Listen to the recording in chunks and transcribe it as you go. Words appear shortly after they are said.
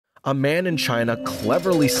A man in China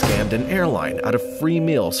cleverly scammed an airline out of free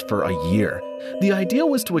meals for a year. The idea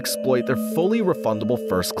was to exploit their fully refundable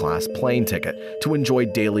first-class plane ticket to enjoy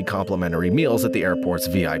daily complimentary meals at the airport's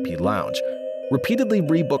VIP lounge. Repeatedly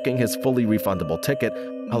rebooking his fully refundable ticket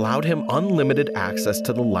allowed him unlimited access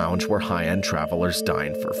to the lounge where high-end travelers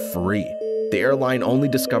dine for free. The airline only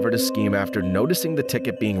discovered his scheme after noticing the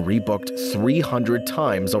ticket being rebooked 300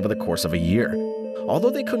 times over the course of a year.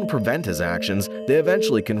 Although they couldn't prevent his actions, they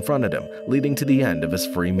eventually confronted him, leading to the end of his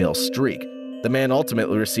free meal streak. The man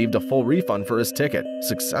ultimately received a full refund for his ticket,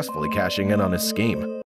 successfully cashing in on his scheme.